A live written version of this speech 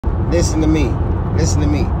listen to me. Listen to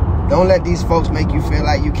me. Don't let these folks make you feel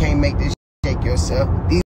like you can't make this shake yourself.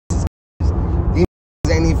 These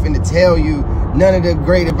ain't even finna tell you none of the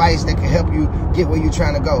great advice that can help you get where you're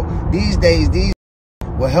trying to go. These days, these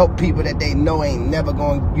will help people that they know ain't never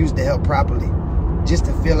going to use the help properly. Just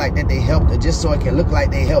to feel like that they helped, or just so it can look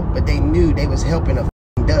like they helped, but they knew they was helping a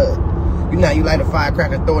dud. You know, you light a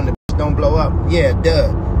firecracker, throwing the don't blow up. Yeah,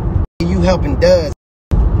 dud. You helping duds.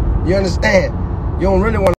 You understand? You don't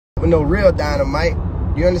really want to help with no real dynamite.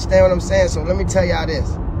 You understand what I'm saying? So let me tell y'all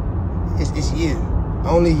this. It's you.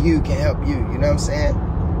 Only you can help you. You know what I'm saying?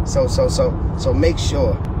 So make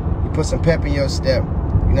sure you put some pep in your step.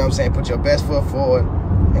 You know what I'm saying? Put your best foot forward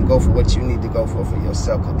and go for what you need to go for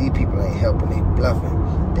yourself. Because these people ain't helping. They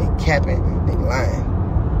bluffing. They capping. They lying.